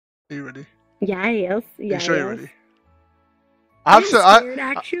Are you ready? Yes. You sure you're ready? I'm scared,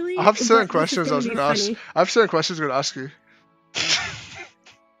 actually. I have certain questions I was going to ask. I have certain questions I'm going to ask you.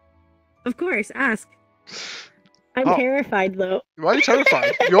 Of course, ask. I'm terrified, though. Why are you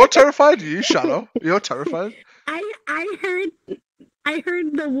terrified? You're terrified? You shallow? You're terrified? I heard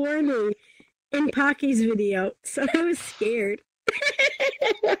the warning in Pocky's video, so I was scared.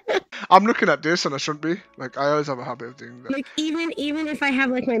 I'm looking at this and I shouldn't be. Like, I always have a habit of doing that. Like, even if I have,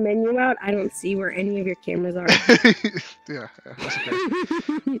 like, my menu out, I don't see where any of your cameras are. yeah, that's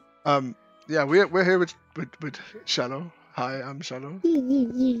okay. Yeah, we're here with Shallow. Hi, I'm Shallow.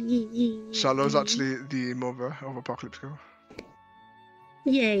 Shallow's actually the mother of Apocalypse Girl.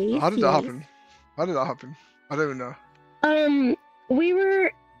 Yay. How did that happen? How did that happen? I don't even know.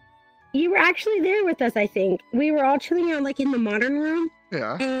 You were actually there with us, I think. We were all chilling out, like, in the modern room.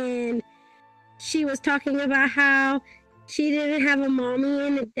 Yeah. And she was talking about how she didn't have a mommy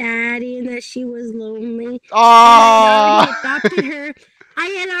and a daddy and that she was lonely. Oh! I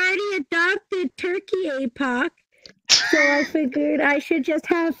had already adopted Turkey APOC. So I figured I should just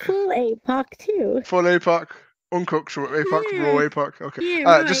have full APOC, too. Full APOC. Uncooked APOC, Yeah. raw APOC. Okay.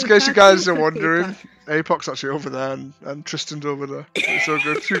 Yeah, just in case you guys are wondering, APOC. APOC's actually over there and Tristan's over there. It's so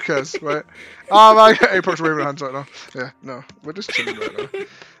good. Who cares, right? Oh, my APOC's waving her hands right now. Yeah, no. We're just chilling right now.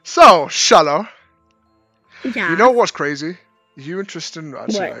 So, Shallow. Yeah. You know what's crazy? You and Tristan are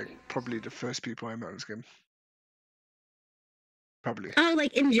actually, What? like, probably the first people I met in this game. Probably. Oh,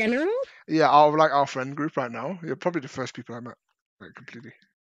 like, in general? Yeah, our friend group right now. You're probably the first people I met. Like, completely.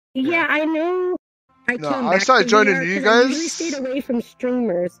 Yeah, I know. I started joining you guys. I usually stayed away from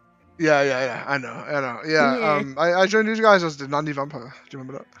streamers. Yeah. I know. Yeah. I joined you guys as the Nanny Vampire. Do you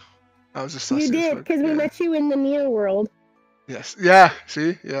remember that? I was just. You did, because we met you in the Neo world. Yes. Yeah.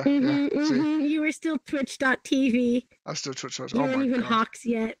 See. Yeah. See. You were still Twitch.tv. I still Twitch. You weren't even HaWXx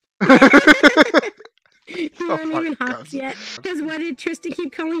yet. You weren't even HaWXx yet. Because what did Tristan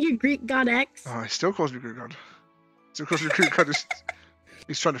keep calling you, Greek God X? Oh, he still calls me Greek God. Still calls me Greek God.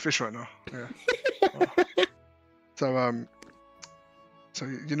 He's trying to fish right now. Yeah. Oh. So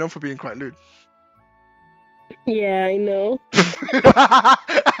you're known for being quite lewd. Yeah, I know.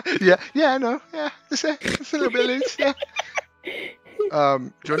 yeah, I know. Yeah, it's a little bit lewd. Yeah. Do you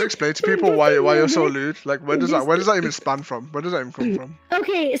want to explain to people why you're so lewd? Like, where does that even span from? Where does that even come from?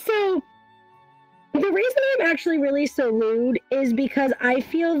 Okay, so the reason I'm actually really so lewd is because I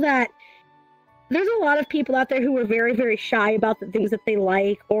feel that there's a lot of people out there who are very, very shy about the things that they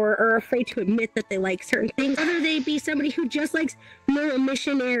like or are afraid to admit that they like certain things. Whether they be somebody who just likes a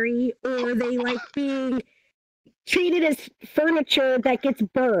missionary or they like being treated as furniture that gets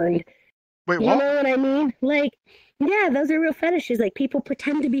burned. Wait, what? You know what I mean? Like, yeah, those are real fetishes. Like, people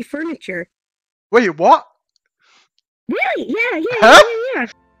pretend to be furniture. Wait, what? Really? Yeah. Huh? Yeah.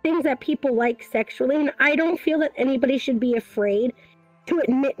 Things that people like sexually. And I don't feel that anybody should be afraid to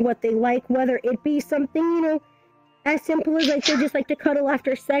admit what they like, whether it be something, as simple as like they just like to cuddle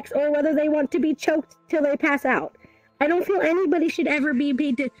after sex, or whether they want to be choked till they pass out. I don't feel anybody should ever be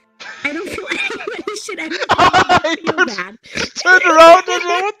made to. I don't feel anybody should ever feel bad. Turn around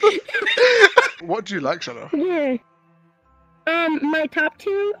and what do you like, Shadow? Yeah. My top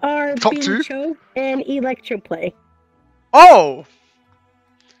two are being choked and electroplay. Oh.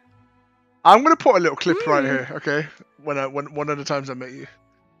 I'm gonna put a little clip right here, okay? When one of the times I met you,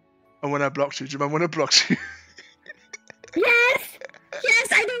 and when I blocked you. Do you remember when I blocked you? Yes,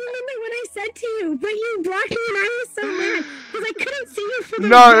 I don't remember what I said to you, but you blocked me, and I was so mad because I couldn't see you for the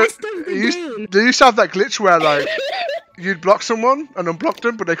rest of the game. They used to have that glitch where like you'd block someone and unblock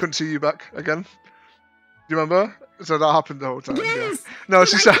them, but they couldn't see you back again. Do you remember? So that happened the whole time. Yes. Yeah. No,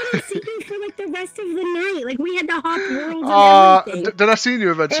 she said. I couldn't see you for like the rest of the night. Like we had to hop worlds and everything. Then I seen you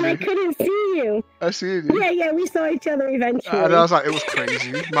eventually. And I couldn't see you. I seen you. Yeah, we saw each other eventually. And I was like, it was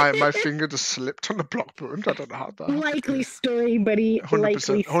crazy. My finger just slipped on the block button. I don't know how that happened. Likely story, buddy.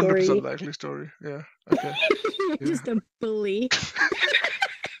 100%, 100% likely story. Yeah. Okay. Just a bully.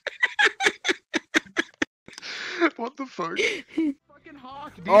 What the fuck?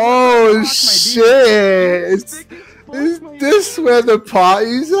 Oh shit! Is this where the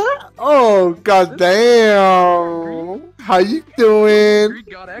party's at? Oh goddamn! How you doing?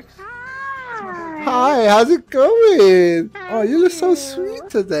 Hi, how's it going? Oh, you look so sweet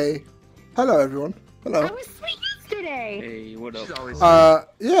today. Hello, everyone. Hello. I was sweet yesterday. Hey, what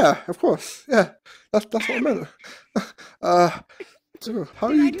up? Yeah, of course. Yeah, that's what I meant. So, how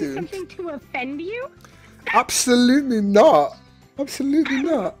are you doing? Did I do something to offend you? Absolutely not. Absolutely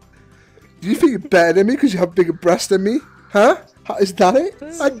not. Do you think you're better than me because you have bigger breasts than me? Huh? Is that it?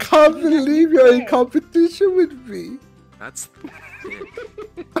 I can't believe you're in competition with me. That's...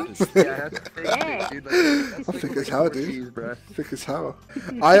 Yeah, that's thick, dude. That's I think it's how, dude. cheese, bro. Thick as hell.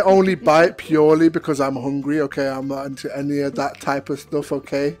 I only bite purely because I'm hungry, okay? I'm not into any of that type of stuff,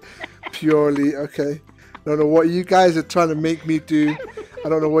 okay? Purely, okay? I don't know what you guys are trying to make me do. I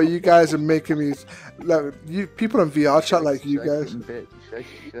don't know what you guys are making me... Like, you people on VR chat like you guys.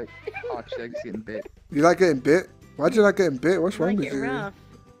 HaWXx getting bit. You like getting bit? Why'd you like getting bit? What's wrong Like with it you? rough.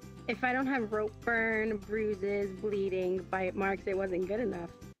 If I don't have rope burn, bruises, bleeding, bite marks, it wasn't good enough.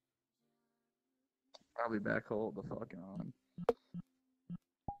 Probably back hold the fucking on.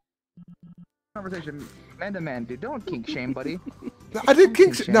 Conversation, man to man, dude. Don't kink shame, buddy. No, I didn't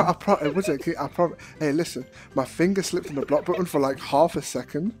kick. No, it wasn't. I promise. Hey, listen, my finger slipped on the block button for like half a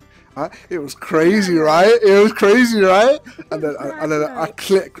second. Right? It was crazy, right? It was crazy, right? And then I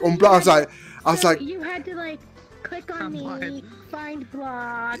clicked unblock. I was like, you had to like click on me, find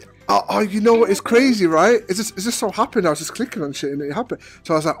block. Oh, you know what? It's crazy, right? It just so happened. I was just clicking on shit and it happened.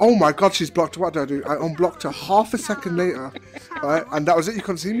 So I was like, oh my god, she's blocked. What do I do? I unblocked her half a second later, right? And that was it. You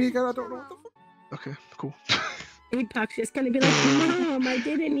couldn't see me again. I don't know what the fuck. Okay, cool. And Puck's just gonna be like, Mom, I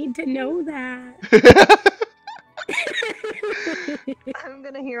didn't need to know that. I'm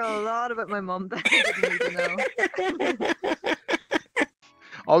gonna hear a lot about my mom that I didn't need to know.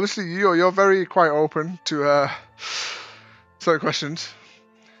 Obviously, you're very quite open to certain questions.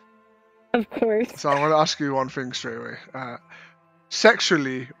 Of course. So I'm going to ask you one thing straight away.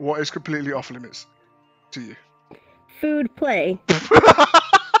 Sexually, what is completely off limits to you? Food, play.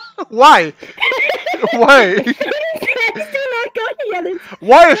 Why? Why? Do not go together.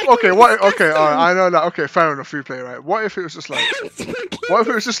 What if? Okay, what? Okay, all right, I know that. Okay, fair enough. Food play, right? What if it was just like? What if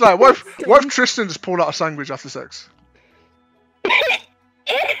it was just like? What if Tristan just pulled out a sandwich after sex?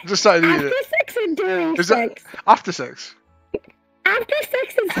 Just started eating After it. sex or during Is sex? that after sex? After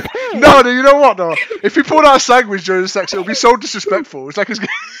sex is fine. No, you know what though? If he pulled out a sandwich during sex, it'll be so disrespectful. It's like it's. And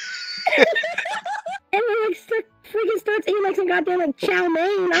then like freaking starts eating like some goddamn like chow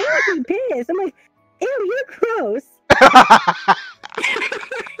mein. I'm gonna be pissed. I'm like, ew, you're gross.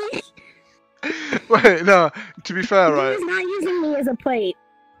 Wait, no. To be fair, right? He's not using me as a plate.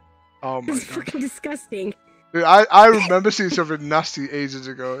 Oh my It's god. fucking disgusting. Dude, I remember seeing something nasty ages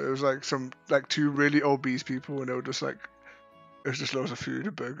ago. It was like two really obese people, and they were just like, it was just loads of food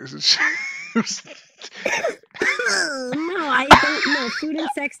and burgers and shit. No, I don't know. Food and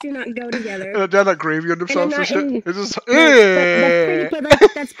sex do not go together. And they had like gravy on themselves and not shit. in- It's just,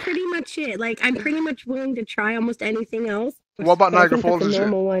 that's pretty much it. Like, I'm pretty much willing to try almost anything else. What about But I Niagara think that's Falls a and shit?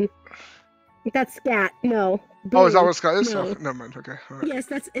 normal one. That's scat. No. Oh, is that Blue. what scat is? No. Oh, never mind. Okay. All right. Yes,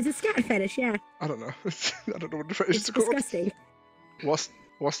 it's a scat fetish. Yeah, I don't know. I don't know what the fetish it's is called. disgusting. What's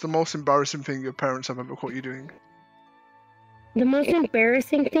the most embarrassing thing your parents have ever caught you doing? The most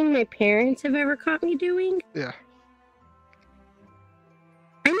embarrassing thing my parents have ever caught me doing? Yeah.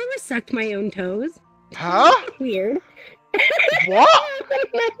 I never sucked my own toes. Huh? Weird. What?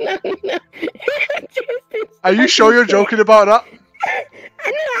 No. Are you sure you're joking about that? I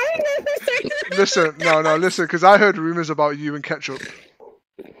never sucked. Listen, no, listen, because I heard rumors about you and ketchup.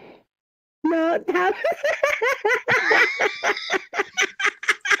 No, that...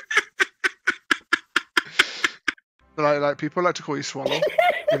 Like people like to call you Swallow,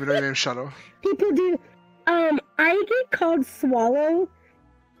 even though your name's Shadow. People do. I get called Swallow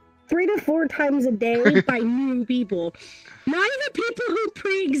 3 to 4 times a day by new people. Not even people who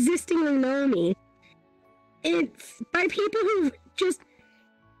pre-existingly know me. It's by people who just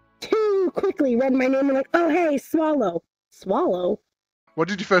too quickly read my name and like, oh hey, Swallow. Swallow? What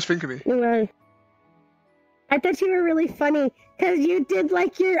did you first think of me? I thought you were really funny because you did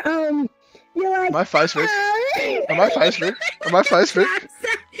like you're like. Am I face fit? Am I face fit? Am I face fit?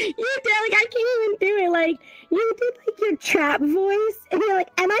 You did like I can't even do it. Like you did like your trap voice, and you're like,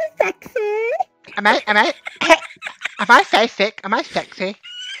 "Am I sexy? Am I face fit? Am I sexy?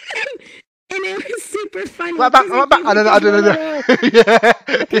 And it was super funny. What about? I don't know. Yeah.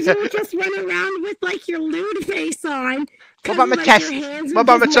 Because you would just run around with like your lewd face on. What about my like, chest? your hands What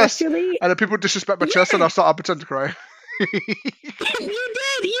were about my just chest? muscly. And then people disrespect my chest, and I start to pretend to cry. You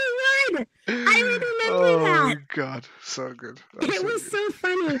did. You would. I remember Oh that. god, so good. It was so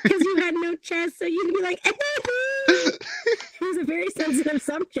funny because you had no chest, so you'd be like, it was a very sensitive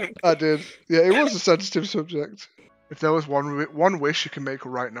subject. I did. Yeah, it was a sensitive subject. If there was one wish you can make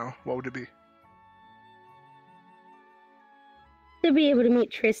right now, what would it be? To be able to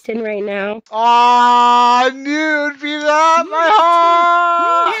meet Tristan right now. Oh, I knew it'd be that. My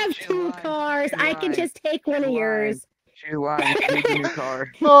heart. You have 2 cars. I can just take one of yours. She lied. She needs a new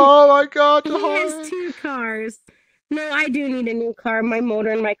car. Oh my god, the He heart. has 2 cars. No, I do need a new car. My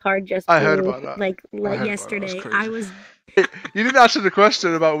motor in my car just I heard blew, about that. Like heard about that. yesterday. That's crazy. You didn't answer the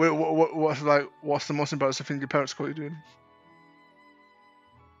question about what's the most embarrassing thing your parents caught you doing.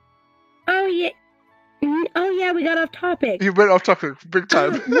 Oh yeah. Oh yeah, we got off topic. You went off topic big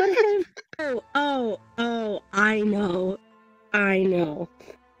time. I know.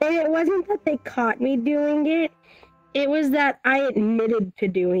 And it wasn't that they caught me doing it. It was that I admitted to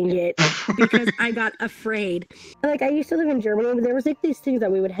doing it because I got afraid. Like, I used to live in Germany, but there was like these things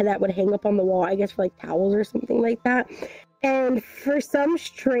that that would hang up on the wall, I guess for like towels or something like that. And for some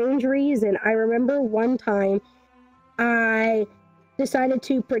strange reason, I remember one time I decided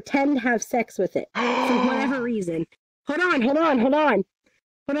to pretend to have sex with it for whatever reason. Hold on.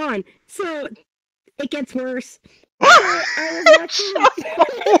 So it gets worse. So I was watching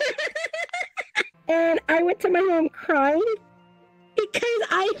and I went to my mom crying because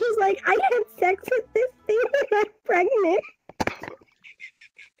I was like, I had sex with this thing and I'm pregnant.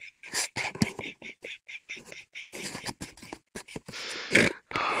 It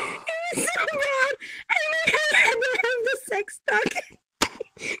was so bad. And I had to have the sex talk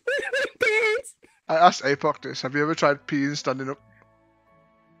with my parents. I asked APOC this. Have you ever tried peeing standing up?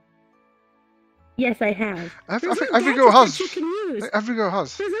 Yes, I have. Every girl has. Every girl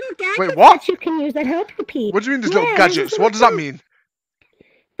has. There's little gadgets Wait, what? that you can use that help you pee. What do you mean there's little gadgets? What does that mean?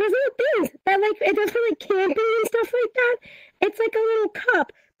 There's little things that it's for like camping and stuff like that. It's like a little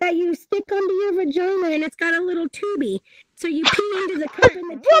cup that you stick under your vagina and it's got a little tubey. So you pee into the cup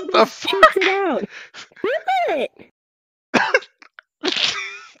and the tubey shoots it out. Look at it. I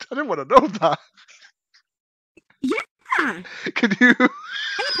didn't want to know that. Yeah. Can you?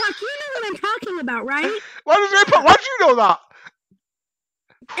 Hey, Puck, you know what I'm talking about, right? Why do you know that?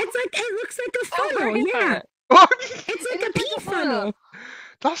 It looks like a funnel, yeah. What? It's like a pee funnel.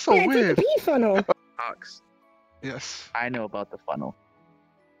 That's so weird. It's like a pee funnel. HaWXx. Yes. I know about the funnel.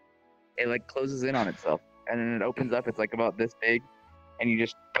 It like closes in on itself, and then it opens up. It's like about this big, and you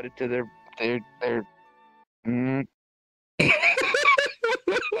just put it to their.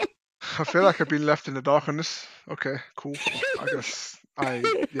 I feel like I've been left in the dark on this. Okay, cool. I guess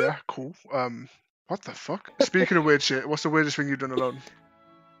yeah, cool. What the fuck? Speaking of weird shit, what's the weirdest thing you've done alone?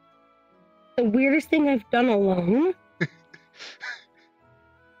 The weirdest thing I've done alone? It's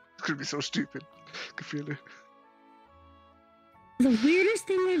gonna be so stupid. I can feel it. The weirdest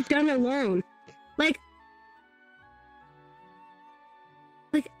thing I've done alone. Like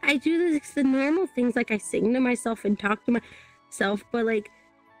I do the normal things, like I sing to myself and talk to myself, but like,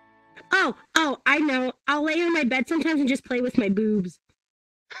 oh, I know. I'll lay on my bed sometimes and just play with my boobs.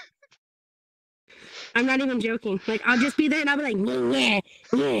 I'm not even joking. Like, I'll just be there and I'll be like, yeah.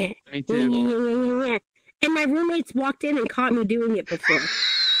 Me too. And my roommates walked in and caught me doing it before.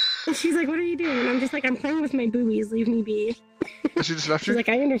 And she's like, what are you doing? And I'm just like, I'm playing with my boobies. Leave me be. And she just left you? She's like,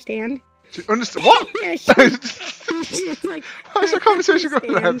 I understand. She understand? What? Yeah, she's like, why is the conversation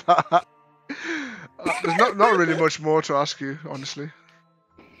going like that? There's not really much more to ask you, honestly.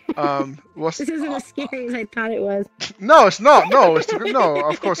 This isn't as scary as I thought it was. No, it's not. No, no.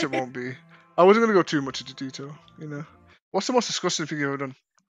 Of course it won't be. I wasn't gonna go too much into detail. You know, what's the most disgusting thing you've ever done?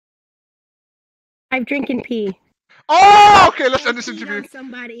 I've drinking pee. Oh, okay. Let's end this interview.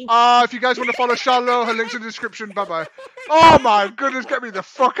 Somebody. If you guys want to follow Charlotte, her link's in the description. Bye bye. Oh my goodness, get me the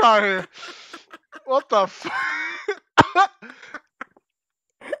fuck out of here. What the fuck?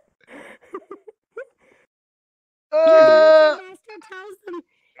 Master tells them.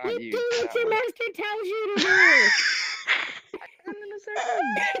 Not You you, do what your Charlotte. master tells you to do.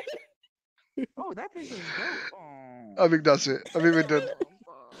 Oh, that tastes dope. Oh. I think that's it. I think we're done.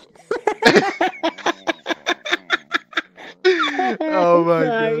 Oh my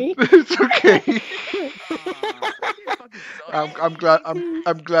Sorry. god. It's okay. I'm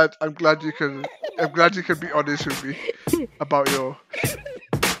glad you can be honest with me about your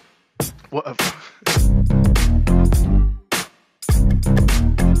whatever.